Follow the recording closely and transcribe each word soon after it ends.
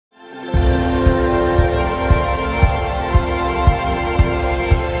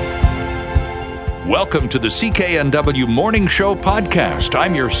Welcome to the CKNW Morning Show podcast.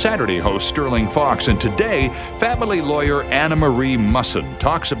 I'm your Saturday host, Sterling Fox, and today, family lawyer Anna Marie Musson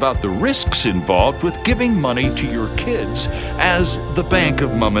talks about the risks involved with giving money to your kids as the bank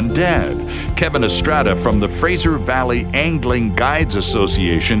of mom and dad. Kevin Estrada from the Fraser Valley Angling Guides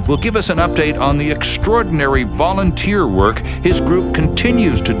Association will give us an update on the extraordinary volunteer work his group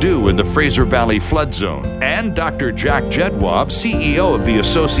continues to do in the Fraser Valley flood zone. And Dr. Jack Jedwab, CEO of the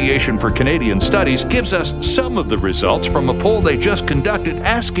Association for Canadian Studies, gives us some of the results from a poll they just conducted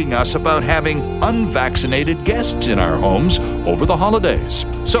asking us about having unvaccinated guests in our homes over the holidays.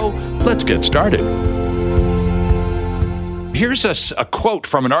 So let's get started. Here's a quote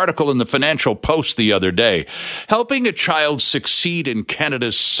from an article in the Financial Post the other day. Helping a child succeed in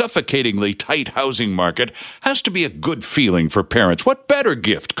Canada's suffocatingly tight housing market has to be a good feeling for parents. What better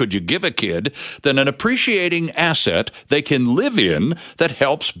gift could you give a kid than an appreciating asset they can live in that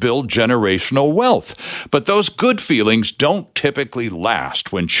helps build generational wealth? But those good feelings don't typically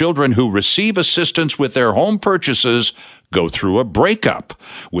last when children who receive assistance with their home purchases go through a breakup.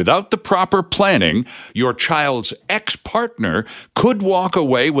 Without the proper planning, your child's ex-partner could walk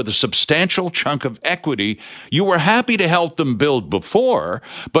away with a substantial chunk of equity you were happy to help them build before,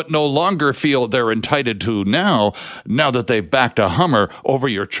 but no longer feel they're entitled to now that they've backed a Hummer over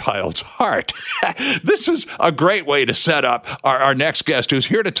your child's heart. This is a great way to set up our next guest, who's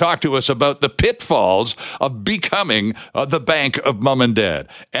here to talk to us about the pitfalls of becoming the bank of mom and dad.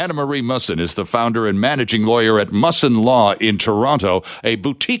 Anna Marie Musson is the founder and managing lawyer at Musson Law in Toronto, a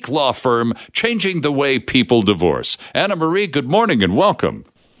boutique law firm changing the way people divorce. Anna Marie, good morning and welcome.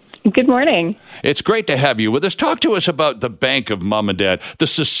 Good morning. It's great to have you with us. Talk to us about the bank of mom and dad, the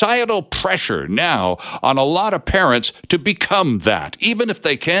societal pressure now on a lot of parents to become that, even if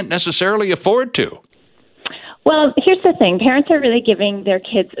they can't necessarily afford to. Well, here's the thing. Parents are really giving their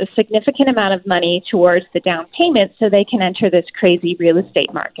kids a significant amount of money towards the down payment so they can enter this crazy real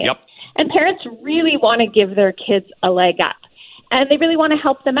estate market. Yep. And parents really want to give their kids a leg up. And they really want to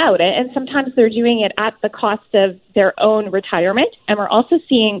help them out. And sometimes they're doing it at the cost of their own retirement. And we're also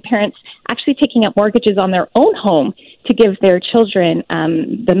seeing parents actually taking up mortgages on their own home to give their children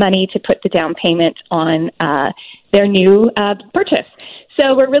the money to put the down payment on their new purchase.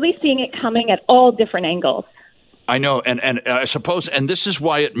 So we're really seeing it coming at all different angles. I know, and I suppose, and this is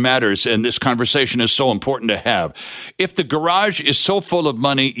why it matters, and this conversation is so important to have. If the garage is so full of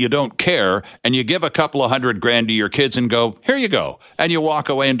money you don't care, and you give a couple of $100,000 to your kids and go, here you go, and you walk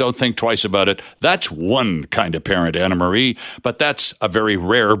away and don't think twice about it, that's one kind of parent, Anna Marie, but that's a very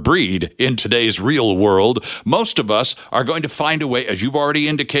rare breed in today's real world. Most of us are going to find a way, as you've already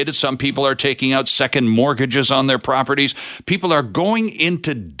indicated, some people are taking out second mortgages on their properties. People are going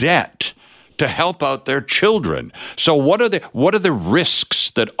into debt to help out their children. So what are the risks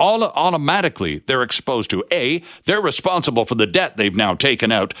that automatically they're exposed to? A, they're responsible for the debt they've now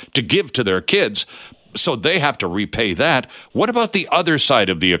taken out to give to their kids, so they have to repay that. What about the other side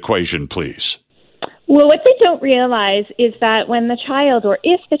of the equation, please? Well, what they don't realize is that when the child, or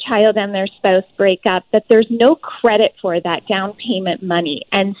if the child and their spouse break up, that there's no credit for that down payment money.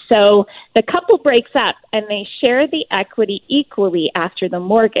 And so the couple breaks up and they share the equity equally after the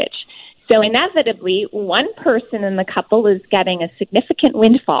mortgage. So inevitably, one person in the couple is getting a significant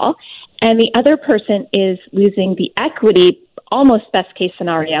windfall, and the other person is losing the equity, almost best case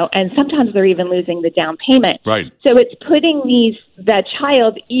scenario, and sometimes they're even losing the down payment. Right. So it's putting that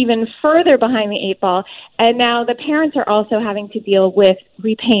child even further behind the eight ball, and now the parents are also having to deal with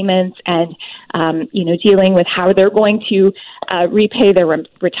repayments and dealing with how they're going to repay their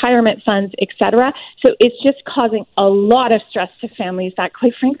retirement funds, etc. So it's just causing a lot of stress to families that,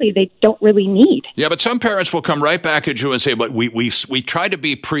 quite frankly, they don't really need. Yeah, but some parents will come right back at you and say, but we try to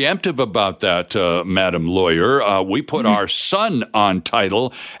be preemptive about that, Madam Lawyer. We put our son on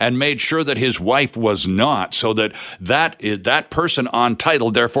title and made sure that his wife was not, so that person on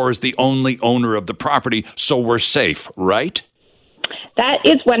title, therefore, is the only owner of the property, so we're safe, right? That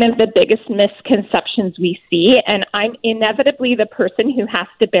is one of the biggest misconceptions we see, and I'm inevitably the person who has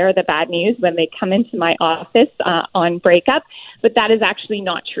to bear the bad news when they come into my office on breakup, but that is actually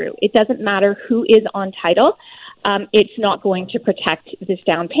not true. It doesn't matter who is on title. It's not going to protect this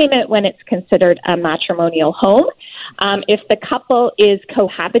down payment when it's considered a matrimonial home. If the couple is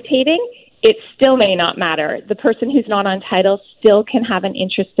cohabitating, it still may not matter. The person who's not on title still can have an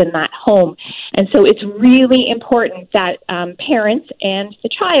interest in that home. And so it's really important that parents and the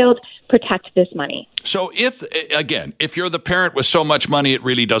child protect this money. So if you're the parent with so much money it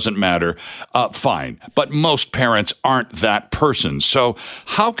really doesn't matter, fine. But most parents aren't that person. So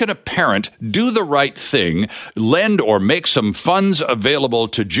how can a parent do the right thing, lend or make some funds available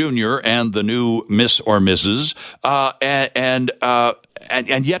to Junior and the new Miss or Mrs.,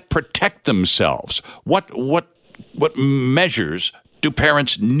 and yet protect themselves? What measures do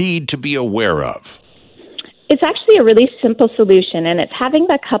parents need to be aware of? It's actually a really simple solution, and it's having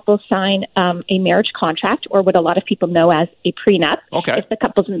the couple sign a marriage contract, or what a lot of people know as a prenup, if the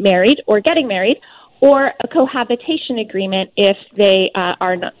couple's married or getting married, or a cohabitation agreement if they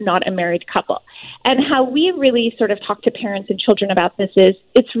are not a married couple. And how we really sort of talk to parents and children about this is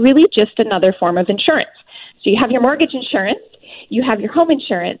it's really just another form of insurance. So you have your mortgage insurance, you have your home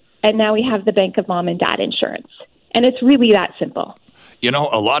insurance, and now we have the Bank of Mom and Dad insurance. And it's really that simple. You know,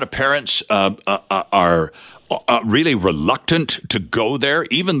 a lot of parents are really reluctant to go there,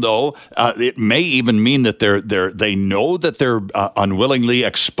 even though it may even mean that they know that they're unwillingly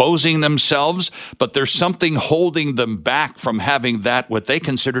exposing themselves, but there's something holding them back from having that what they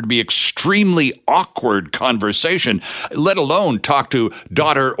consider to be extremely awkward conversation, let alone talk to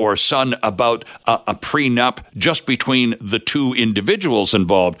daughter or son about a prenup just between the two individuals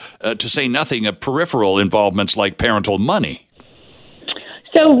involved, to say nothing of peripheral involvements like parental money.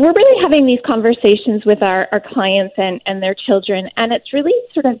 So we're really having these conversations with our clients and their children, and it's really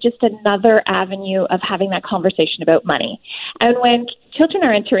sort of just another avenue of having that conversation about money. And when children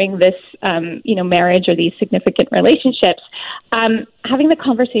are entering this, marriage or these significant relationships, having the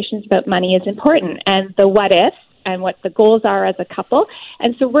conversations about money is important, and the what ifs and what the goals are as a couple.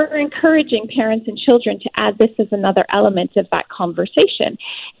 And so we're encouraging parents and children to add this as another element of that conversation.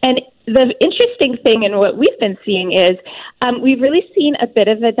 And the interesting thing and what we've been seeing is we've really seen a bit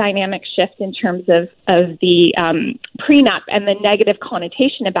of a dynamic shift in terms of the prenup and the negative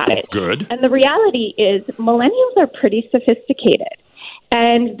connotation about it. Good. And the reality is millennials are pretty sophisticated.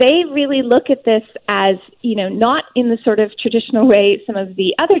 And they really look at this as, not in the sort of traditional way some of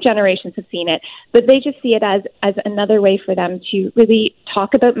the other generations have seen it, but they just see it as another way for them to really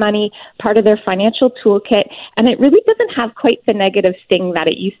talk about money, part of their financial toolkit, and it really doesn't have quite the negative sting that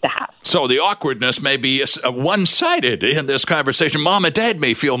it used to have. So the awkwardness may be one-sided in this conversation. Mom and Dad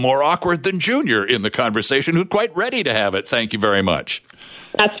may feel more awkward than Junior in the conversation, who's quite ready to have it. Thank you very much.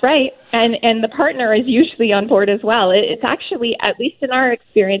 That's right. And the partner is usually on board as well. It's actually, at least in our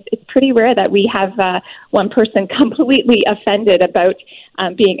experience, it's pretty rare that we have one person completely offended about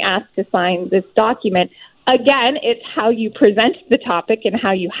being asked to sign this document. Again, it's how you present the topic and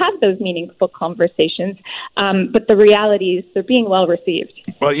how you have those meaningful conversations. But the reality is they're being well received.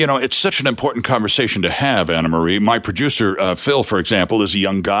 Well, it's such an important conversation to have, Anna Marie. My producer, Phil, for example, is a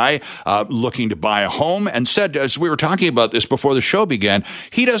young guy looking to buy a home and said, as we were talking about this before the show began,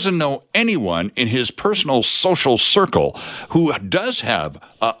 he doesn't know anyone in his personal social circle who does have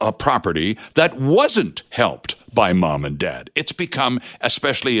a property that wasn't helped by mom and dad. It's become,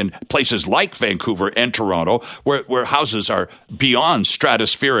 especially in places like Vancouver and Toronto, where houses are beyond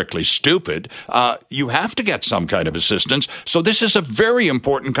stratospherically stupid, you have to get some kind of assistance. So this is a very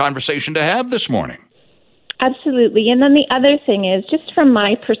important conversation to have this morning. Absolutely. And then the other thing is, just from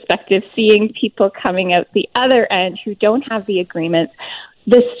my perspective, seeing people coming out the other end who don't have the agreements,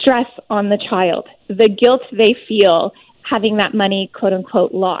 the stress on the child, the guilt they feel having that money, quote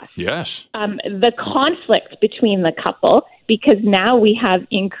unquote, lost. Yes. The conflict between the couple, because now we have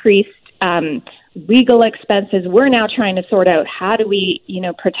increased legal expenses. We're now trying to sort out how do we,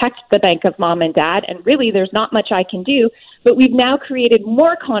 protect the Bank of Mom and Dad. And really, there's not much I can do, but we've now created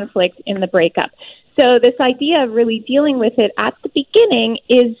more conflict in the breakup. So this idea of really dealing with it at the beginning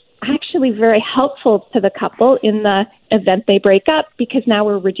is actually very helpful to the couple in the event they break up, because now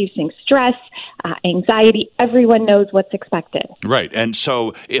we're reducing stress, anxiety. Everyone knows what's expected. Right. And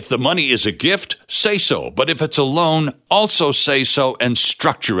so if the money is a gift, say so. But if it's a loan, also say so and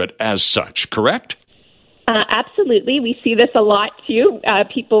structure it as such, correct? Absolutely. We see this a lot, too.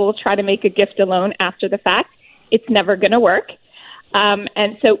 People will try to make a gift a loan after the fact. It's never going to work.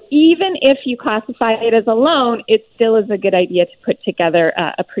 And so even if you classify it as a loan, it still is a good idea to put together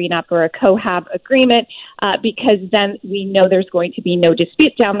a prenup or a cohab agreement, because then we know there's going to be no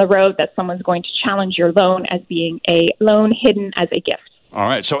dispute down the road that someone's going to challenge your loan as being a loan hidden as a gift. All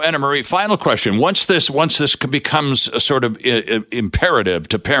right. So, Anna Marie, final question. Once this becomes a sort of imperative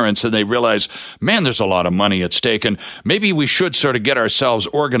to parents and they realize, man, there's a lot of money at stake and maybe we should sort of get ourselves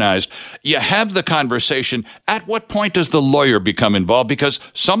organized, you have the conversation. At what point does the lawyer become involved? Because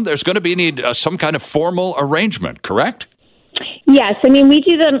there's going to be some kind of formal arrangement, correct? Yes, I mean, we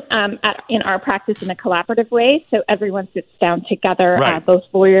do them in our practice in a collaborative way, so everyone sits down together, right. Both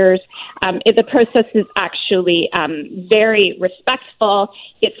lawyers. The process is actually very respectful.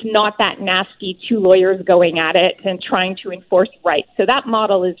 It's not that nasty, two lawyers going at it and trying to enforce rights. So that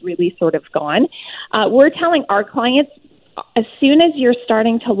model is really sort of gone. We're telling our clients, as soon as you're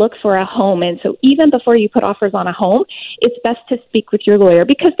starting to look for a home, and so even before you put offers on a home, it's best to speak with your lawyer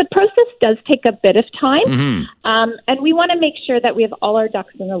because the process does take a bit of time. Mm-hmm. And we want to make sure that we have all our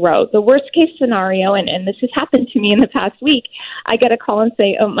ducks in a row. The worst case scenario, and this has happened to me in the past week, I get a call and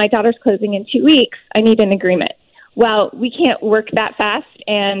say, oh, my daughter's closing in 2 weeks. I need an agreement. Well, we can't work that fast.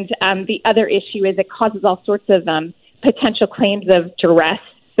 And the other issue is it causes all sorts of potential claims of duress.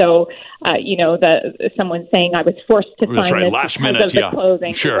 So, someone saying I was forced to sign this last because minute, of the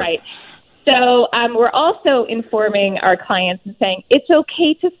closing. Sure. Right. So we're also informing our clients and saying it's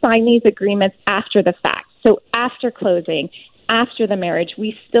okay to sign these agreements after the fact. So after closing, after the marriage,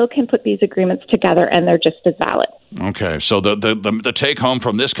 we still can put these agreements together and they're just as valid. Okay. So the take home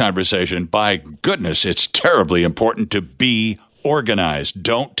from this conversation, by goodness, it's terribly important to be organized.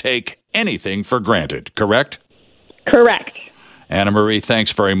 Don't take anything for granted, correct? Correct. Anna Marie,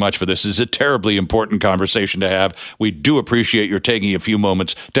 thanks very much for this. This is a terribly important conversation to have. We do appreciate your taking a few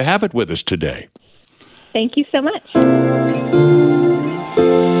moments to have it with us today. Thank you so much.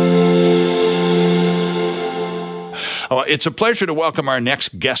 It's a pleasure to welcome our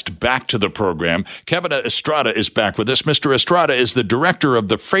next guest back to the program. Kevin Estrada is back with us. Mr. Estrada is the director of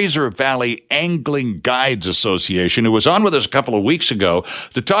the Fraser Valley Angling Guides Association, who was on with us a couple of weeks ago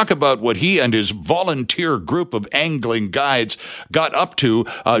to talk about what he and his volunteer group of angling guides got up to,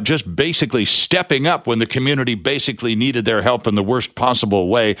 just basically stepping up when the community basically needed their help in the worst possible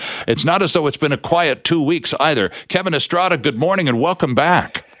way. It's not as though it's been a quiet 2 weeks either. Kevin Estrada, good morning and welcome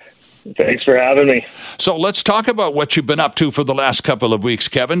back. Thanks for having me. So let's talk about what you've been up to for the last couple of weeks,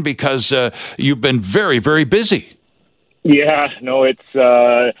 Kevin, because you've been very, very busy. Yeah, no, it's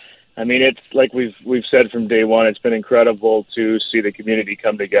it's like we've said from day one, it's been incredible to see the community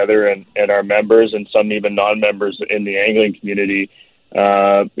come together and our members and some even non-members in the angling community,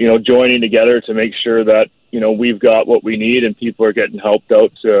 joining together to make sure that, we've got what we need and people are getting helped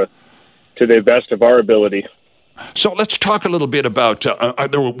out to the best of our ability. So let's talk a little bit about,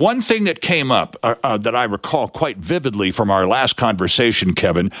 there was one thing that came up that I recall quite vividly from our last conversation,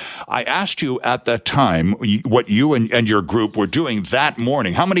 Kevin. I asked you at that time what you and your group were doing that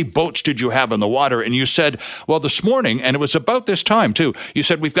morning. How many boats did you have in the water? And you said, well, this morning, and it was about this time too, you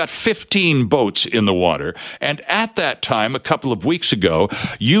said we've got 15 boats in the water. And at that time, a couple of weeks ago,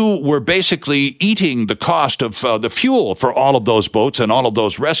 you were basically eating the cost of the fuel for all of those boats and all of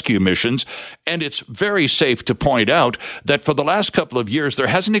those rescue missions. And it's very safe to point out that for the last couple of years, there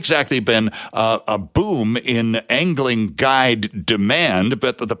hasn't exactly been a boom in angling guide demand,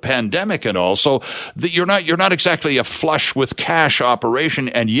 but the pandemic and all. So you're not exactly a flush with cash operation.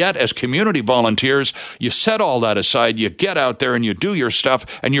 And yet, as community volunteers, you set all that aside, you get out there and you do your stuff,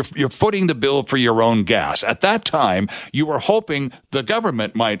 and you're footing the bill for your own gas. At that time, you were hoping the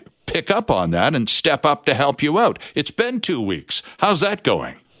government might pick up on that and step up to help you out. It's been 2 weeks. How's that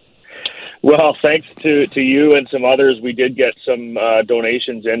going? Well, thanks to you and some others, we did get some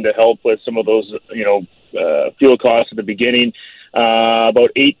donations in to help with some of those, fuel costs at the beginning. About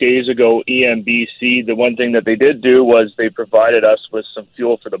 8 days ago, EMBC, the one thing that they did do was they provided us with some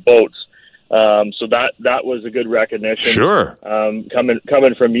fuel for the boats. So that was a good recognition. Sure.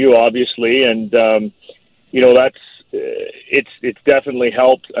 Coming from you, obviously, and it's definitely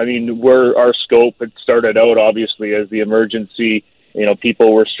helped. I mean, our scope had started out obviously as the emergency.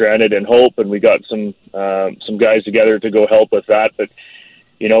 People were stranded in Hope, and we got some guys together to go help with that. But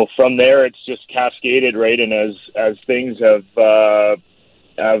from there, it's just cascaded, right? And as things have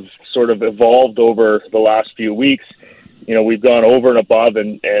sort of evolved over the last few weeks, we've gone over and above,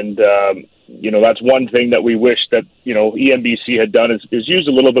 and that's one thing that we wish that EMBC had done is use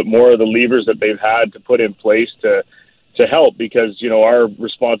a little bit more of the levers that they've had to put in place to help, because our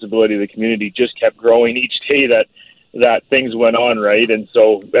responsibility to the community just kept growing each day that things went on, right? And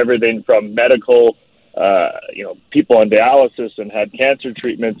so everything from medical, people on dialysis and had cancer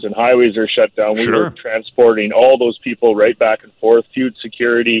treatments, and highways are shut down. Sure. We were transporting all those people right back and forth, food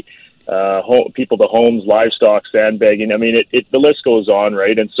security, people to homes, livestock, sandbagging. I mean, the list goes on,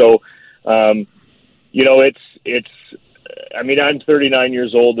 right? And so, it's I mean, I'm 39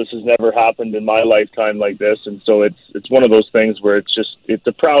 years old. This has never happened in my lifetime like this. And so it's one of those things where it's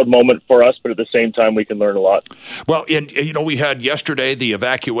a proud moment for us, but at the same time, we can learn a lot. Well, we had yesterday the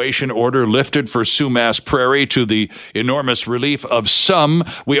evacuation order lifted for Sumas Prairie to the enormous relief of some.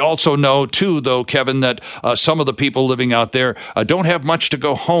 We also know, too, though, Kevin, that some of the people living out there don't have much to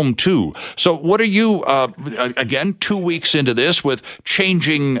go home to. So what are you, again, 2 weeks into this with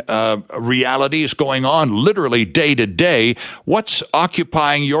changing realities going on literally day to day? What's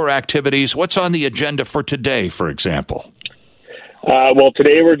occupying your activities? What's on the agenda for today, for example? Well,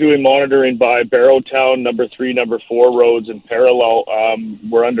 today we're doing monitoring by Barrowtown, number 3, number 4 roads in parallel.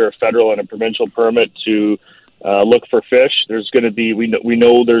 We're under a federal and a provincial permit to look for fish. There's going to be, we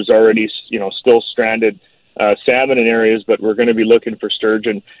know there's already, still stranded salmon in areas, but we're going to be looking for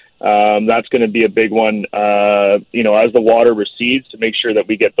sturgeon. That's going to be a big one, as the water recedes, to make sure that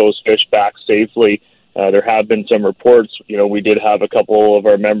we get those fish back safely. There have been some reports. We did have a couple of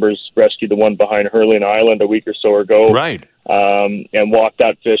our members rescue the one behind Hurling Island a week or so ago. Right. And walk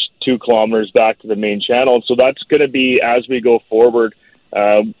that fish 2 kilometers back to the main channel. So that's going to be, as we go forward,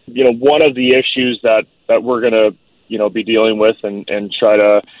 one of the issues that we're going to, be dealing with and try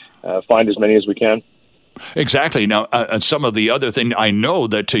to find as many as we can. Exactly. Now, some of the other thing, I know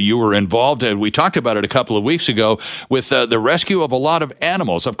that you were involved, and we talked about it a couple of weeks ago, with the rescue of a lot of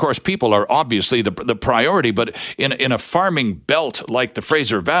animals. Of course, people are obviously the priority, but in a farming belt like the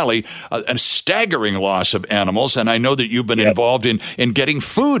Fraser Valley, a staggering loss of animals. And I know that you've been involved in getting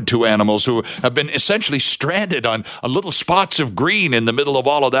food to animals who have been essentially stranded on little spots of green in the middle of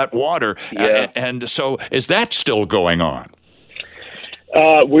all of that water. Yeah. And so is that still going on?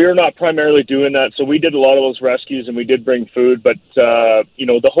 We're not primarily doing that. So we did a lot of those rescues and we did bring food, but,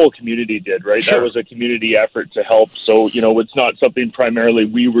 the whole community did, right? Sure. That was a community effort to help. So, it's not something primarily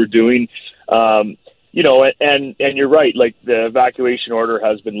we were doing. And you're right, like the evacuation order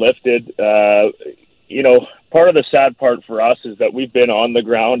has been lifted. Part of the sad part for us is that we've been on the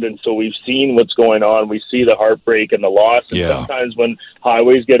ground, and so we've seen what's going on. We see the heartbreak and the loss. And sometimes when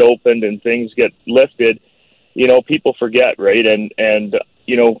highways get opened and things get lifted, people forget, right? And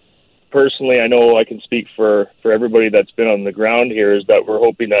personally, I know I can speak for everybody that's been on the ground here, is that we're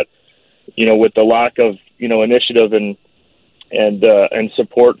hoping that, with the lack of, initiative and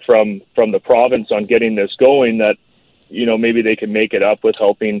support from the province on getting this going, that, maybe they can make it up with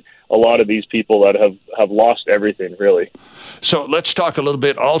helping a lot of these people that have lost everything, really. So let's talk a little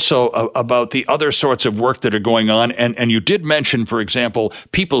bit also about the other sorts of work that are going on. And you did mention, for example,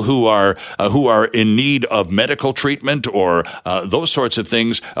 people who are in need of medical treatment or those sorts of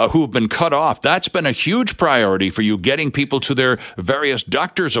things who have been cut off. That's been a huge priority for you, getting people to their various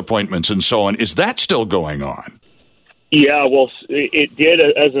doctor's appointments and so on. Is that still going on? Yeah, well, it did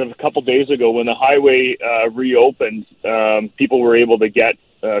as of a couple days ago when the highway reopened. People were able to get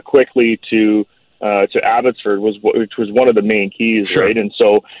quickly to Abbotsford, which was one of the main keys, sure. Right? And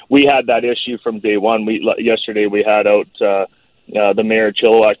so we had that issue from day one. Yesterday we had out the mayor of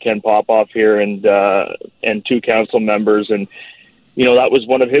Chilliwack, Ken Popoff, here, and 2 council members, and that was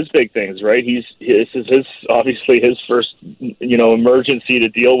one of his big things, right? This is obviously his first, emergency to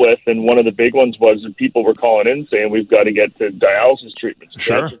deal with. And one of the big ones was that people were calling in saying, we've got to get to dialysis treatments,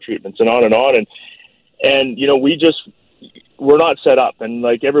 sure. cancer treatments, and on and on. And we're not set up. And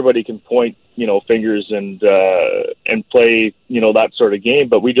like everybody can point, fingers and play, that sort of game.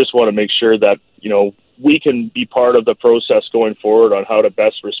 But we just want to make sure that, we can be part of the process going forward on how to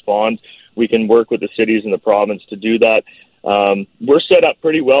best respond. We can work with the cities and the province to do that. We're set up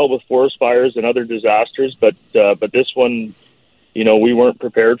pretty well with forest fires and other disasters, but this one, we weren't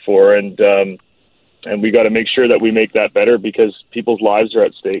prepared for, and we got to make sure that we make that better because people's lives are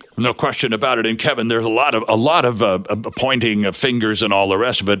at stake. No question about it. And Kevin, there's a lot of pointing fingers and all the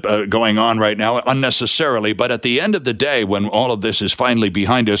rest of it going on right now unnecessarily. But at the end of the day, when all of this is finally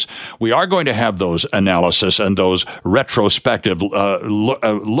behind us, we are going to have those analysis and those retrospective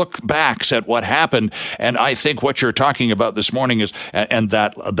look backs at what happened. And I think what you're talking about this morning is and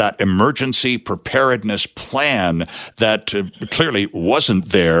that emergency preparedness plan that clearly wasn't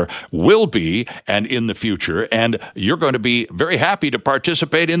there will be and in the future, and you're going to be very happy to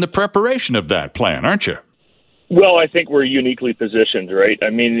participate in the preparation of that plan, aren't you? Well, I think we're uniquely positioned, right? I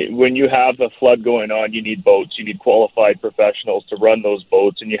mean, when you have a flood going on, you need boats, you need qualified professionals to run those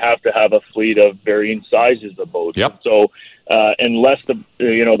boats, and you have to have a fleet of varying sizes of boats. Yep. So, unless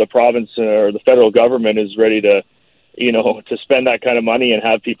the province or the federal government is ready to, to spend that kind of money and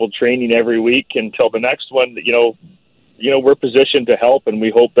have people training every week until the next one, we're positioned to help, and we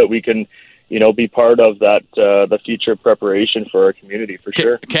hope that we can, be part of that, the future preparation for our community, for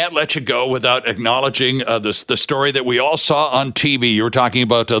sure. Can't let you go without acknowledging the story that we all saw on TV. You were talking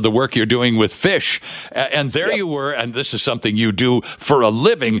about the work you're doing with fish, and there you were, and this is something you do for a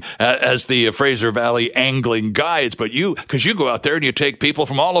living as the Fraser Valley Angling Guides, but because you go out there and you take people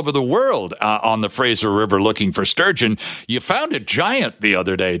from all over the world on the Fraser River looking for sturgeon. You found a giant the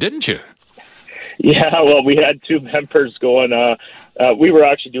other day, didn't you? Yeah, well, we had two members going. We were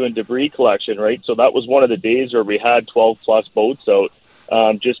actually doing debris collection, right? So that was one of the days where we had 12-plus boats out,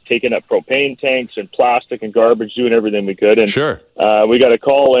 just taking up propane tanks and plastic and garbage, doing everything we could. And sure, we got a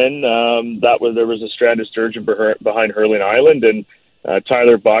call in there was a stranded sturgeon behind Hurling Island, and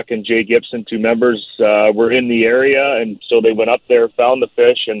Tyler Buck and Jay Gibson, two members, were in the area, and so they went up there, found the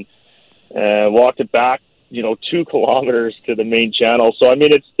fish, and walked it back 2 kilometers to the main channel. So, I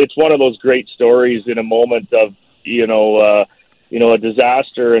mean, it's one of those great stories in a moment of, a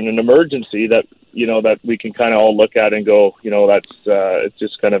disaster and an emergency that we can kind of all look at and go, it's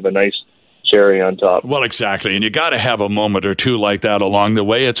just kind of a nice cherry on top. Well, exactly. And you got to have a moment or two like that along the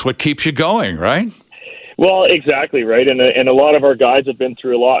way. It's what keeps you going, right? Well, exactly, right. And a lot of our guides have been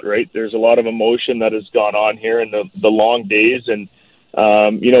through a lot, right? There's a lot of emotion that has gone on here in the long days. And,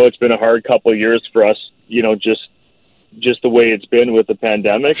 it's been a hard couple of years for us, just the way it's been with the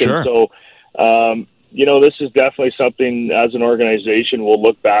pandemic. Sure. And so, this is definitely something as an organization we'll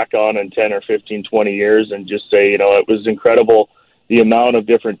look back on in 10 or 15, 20 years and just say, it was incredible the amount of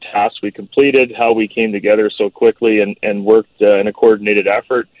different tasks we completed, how we came together so quickly and worked in a coordinated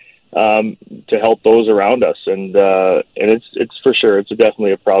effort to help those around us. And it's for sure, it's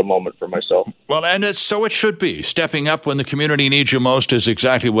definitely a proud moment for myself. Well, and so it should be. Stepping up when the community needs you most is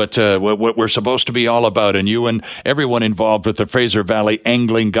exactly what we're supposed to be all about. And you and everyone involved with the Fraser Valley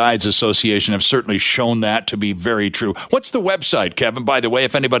Angling Guides Association have certainly shown that to be very true. What's the website, Kevin, by the way,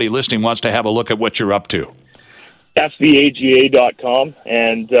 if anybody listening wants to have a look at what you're up to? FVAGA.com,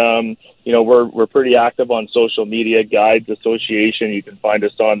 and we're pretty active on social media. Guides Association, you can find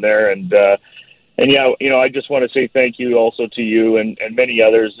us on there, and I just want to say thank you also to you and many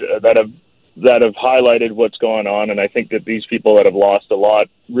others that have highlighted what's going on. And I think that these people that have lost a lot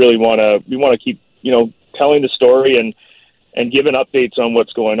really want to keep telling the story and giving updates on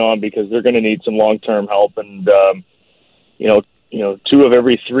what's going on, because they're going to need some long-term help. And 2 of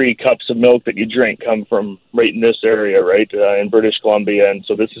every 3 cups of milk that you drink come from right in this area, right, in British Columbia. And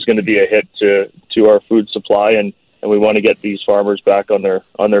so this is going to be a hit to our food supply, and we want to get these farmers back on their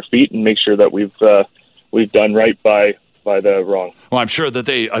feet and make sure that we've done right by the wrong. Well, I'm sure that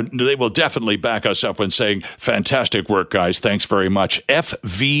they will definitely back us up when saying, fantastic work, guys. Thanks very much.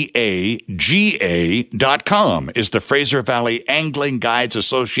 FVAGA.com is the Fraser Valley Angling Guides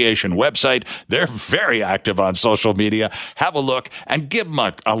Association website. They're very active on social media. Have a look and give them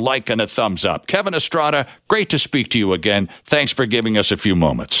a like and a thumbs up. Kevin Estrada, great to speak to you again. Thanks for giving us a few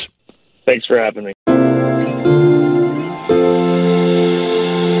moments. Thanks for having me.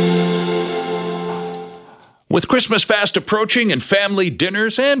 With Christmas fast approaching and family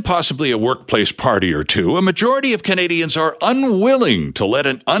dinners and possibly a workplace party or two, a majority of Canadians are unwilling to let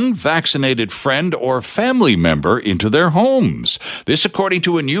an unvaccinated friend or family member into their homes. This according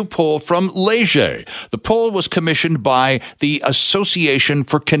to a new poll from Leger. The poll was commissioned by the Association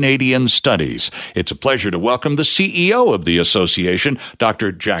for Canadian Studies. It's a pleasure to welcome the CEO of the association,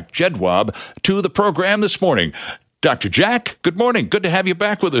 Dr. Jack Jedwab, to the program this morning. Dr. Jack, good morning. Good to have you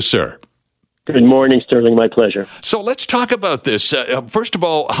back with us, sir. Good morning, Sterling. My pleasure. So let's talk about this. First of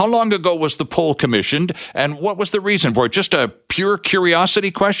all, how long ago was the poll commissioned, and what was the reason for it? Just a pure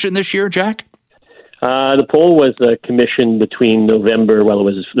curiosity question this year, Jack? The poll was commissioned between the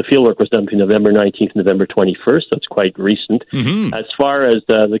fieldwork was done between November 19th and November 21st, so it's quite recent. Mm-hmm. As far as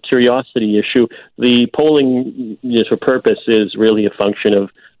the curiosity issue, the polling for purpose is really a function of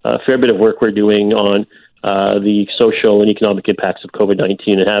a fair bit of work we're doing on the social and economic impacts of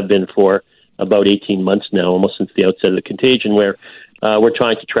COVID-19 and have been for about 18 months now, almost since the outset of the contagion, where we're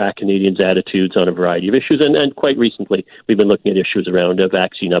trying to track Canadians' attitudes on a variety of issues. And quite recently, we've been looking at issues around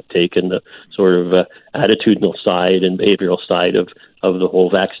vaccine uptake and the sort of attitudinal side and behavioral side of the whole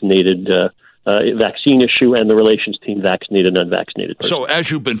vaccine issue and the relations between vaccinated and unvaccinated persons. So as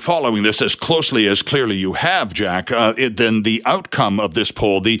you've been following this as closely as clearly you have, Jack, then the outcome of this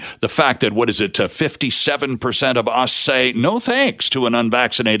poll, the fact that, 57% of us say no thanks to an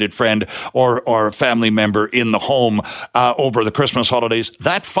unvaccinated friend or family member in the home over the Christmas holidays,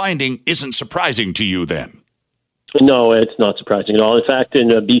 that finding isn't surprising to you then? No, it's not surprising at all. In fact, in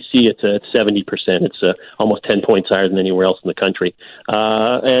BC, it's at 70%. It's almost 10 points higher than anywhere else in the country.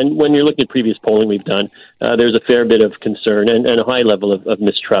 And when you're looking at previous polling we've done, there's a fair bit of concern and a high level of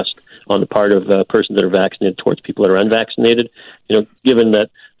mistrust on the part of persons that are vaccinated towards people that are unvaccinated. Given that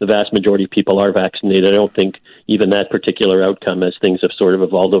the vast majority of people are vaccinated, I don't think even that particular outcome, as things have sort of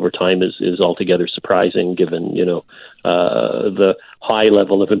evolved over time, is altogether surprising, given, the high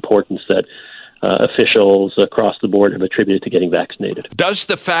level of importance that officials across the board have attributed to getting vaccinated. Does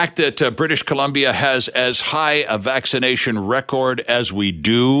the fact that British Columbia has as high a vaccination record as we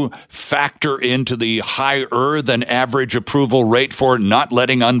do factor into the higher than average approval rate for not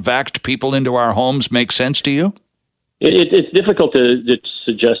letting unvaxxed people into our homes make sense to you? It's difficult to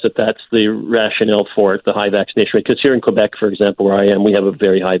suggest that that's the rationale for it, the high vaccination rate, because here in Quebec, for example, where I am, we have a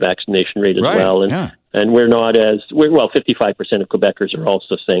very high vaccination rate as well. And we're not 55% of Quebecers are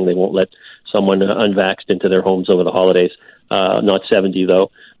also saying they won't let someone unvaxxed into their homes over the holidays, not 70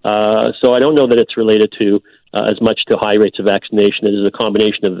 though. So I don't know that it's related to as much to high rates of vaccination. It is a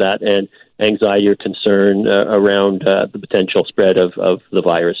combination of that and anxiety or concern around the potential spread of the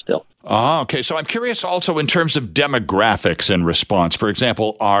virus still. Okay. So I'm curious also in terms of demographics and response. For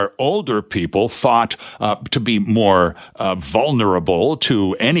example, are older people thought to be more vulnerable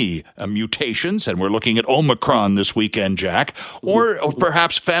to any mutations? And we're looking at Omicron this weekend, Jack. Or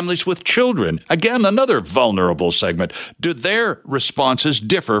perhaps families with children. Again, another vulnerable segment. Do their responses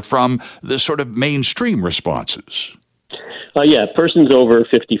differ from the sort of mainstream responses? Persons over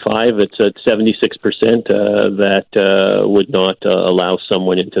 55, it's at 76% that would not allow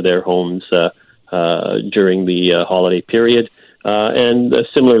someone into their homes during the holiday period, and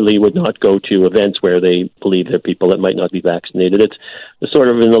similarly would not go to events where they believe there are people that might not be vaccinated. It's sort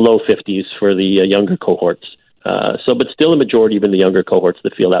of in the low 50s for the younger cohorts. But still a majority, even the younger cohorts,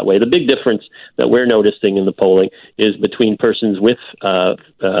 that feel that way. The big difference that we're noticing in the polling is between persons with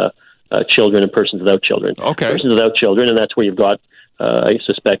children and persons without children. Okay. Persons without children, and that's where you've got, I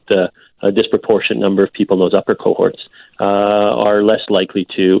suspect, a disproportionate number of people in those upper cohorts are less likely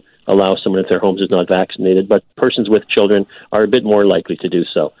to allow someone into their homes who's not vaccinated. But persons with children are a bit more likely to do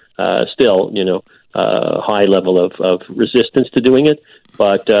so. Still, high level of resistance to doing it,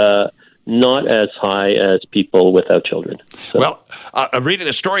 but not as high as people without children. So. Well, reading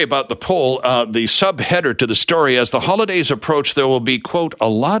the story about the poll, the subheader to the story, as the holidays approach, there will be, quote, a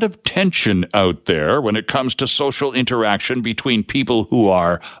lot of tension out there when it comes to social interaction between people who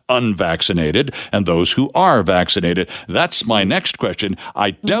are unvaccinated and those who are vaccinated. That's my next question.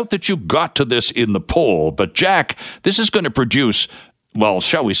 I doubt that you got to this in the poll, but Jack, this is going to produce, well,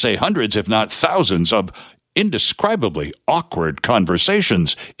 shall we say hundreds, if not thousands of indescribably awkward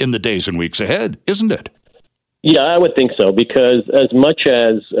conversations in the days and weeks ahead, isn't it? Yeah, I would think so, because as much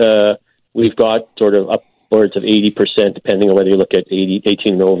as we've got sort of upwards of 80%, depending on whether you look at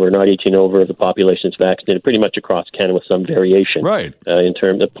 18 and over or not 18 over of the population is vaccinated, pretty much across Canada with some variation, right? In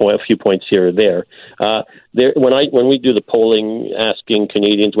terms of a few points here or there. When we do the polling asking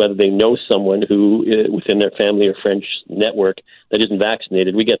Canadians whether they know someone who within their family or friends network that isn't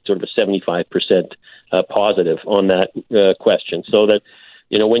vaccinated, we get sort of a 75% positive on that question. So that,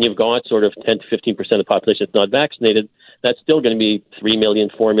 when you've got sort of 10 to 15% of the population that's not vaccinated, that's still going to be 3 million,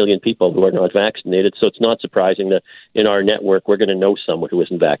 4 million people who are not vaccinated. So it's not surprising that in our network we're going to know someone who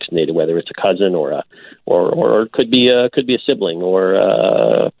isn't vaccinated, whether it's a cousin or it could be a sibling or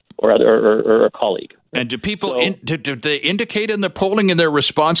a colleague. And do people do they indicate in the polling in their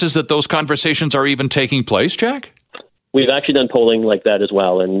responses that those conversations are even taking place, Jack? We've actually done polling like that as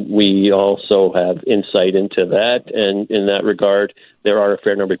well, and we also have insight into that. And in that regard, there are a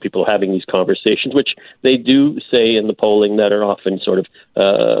fair number of people having these conversations, which they do say in the polling that are often sort of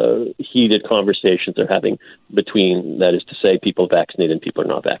heated conversations they're having between, that is to say, people vaccinated and people who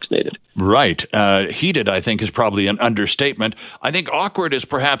are not vaccinated. Right. Heated, I think, is probably an understatement. I think awkward is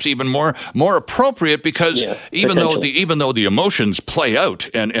perhaps even more appropriate, because even though the emotions play out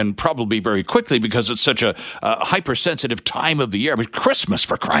and probably very quickly, because it's such a hypersensitive time of the year. I mean, Christmas,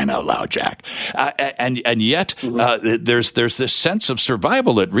 for crying out loud, Jack. And yet there's this sense of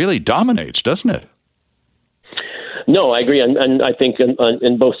survival that really dominates, doesn't it? No, I agree. And I think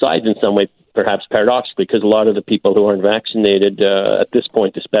in both sides in some way, perhaps paradoxically, because a lot of the people who aren't vaccinated at this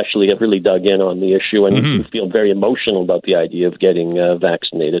point especially have really dug in on the issue and feel very emotional about the idea of getting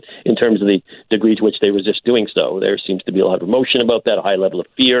vaccinated in terms of the degree to which they resist doing so. There seems to be a lot of emotion about that, a high level of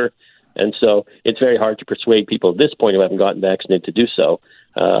fear. And so it's very hard to persuade people at this point who haven't gotten vaccinated to do so.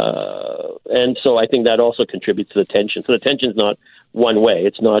 And so I think that also contributes to the tension. So the tension's not one way.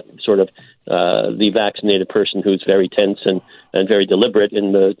 It's not sort of the vaccinated person who's very tense and very deliberate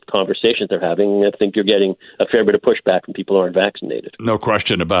in the conversations they're having. I think you're getting a fair bit of pushback from people who aren't vaccinated. No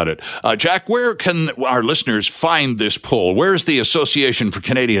question about it. Jack, where can our listeners find this poll? Where's the Association for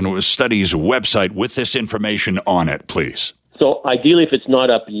Canadian Studies website with this information on it, please? So ideally, if it's not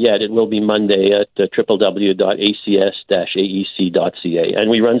up yet, it will be Monday at www.acs-aec.ca. And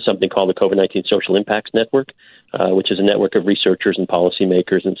we run something called the COVID-19 Social Impacts Network, which is a network of researchers and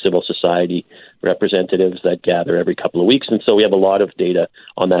policymakers and civil society representatives that gather every couple of weeks. And so we have a lot of data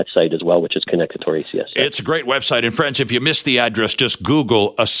on that site as well, which is connected to our ACS. It's a great website. And friends, if you missed the address, just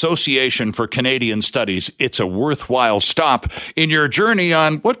Google Association for Canadian Studies. It's a worthwhile stop in your journey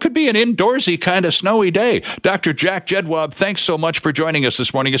on what could be an indoorsy kind of snowy day. Dr. Jack Jedwab, thanks so much for joining us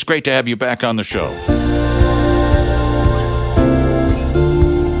this morning. It's great to have you back on the show.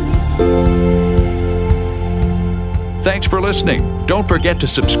 Thanks for listening. Don't forget to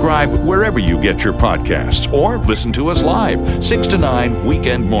subscribe wherever you get your podcasts or listen to us live 6 to 9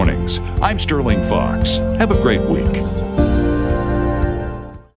 weekend mornings. I'm Sterling Fox. Have a great week.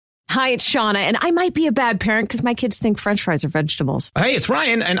 Hi, it's Shauna, and I might be a bad parent because my kids think French fries are vegetables. Hey, it's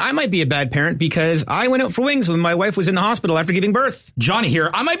Ryan, and I might be a bad parent because I went out for wings when my wife was in the hospital after giving birth. Johnny here.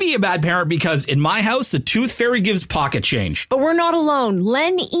 I might be a bad parent because in my house, the tooth fairy gives pocket change. But we're not alone.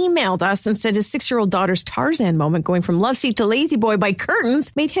 Len emailed us and said his 6-year-old daughter's Tarzan moment going from love seat to lazy boy by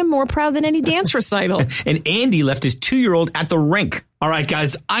curtains made him more proud than any dance recital. And Andy left his 2-year-old at the rink. All right,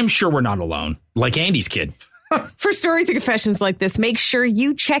 guys, I'm sure we're not alone. Like Andy's kid. For stories and confessions like this, make sure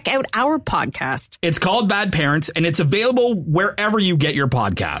you check out our podcast. It's called Bad Parents, and it's available wherever you get your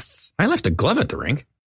podcasts. I left a glove at the rink.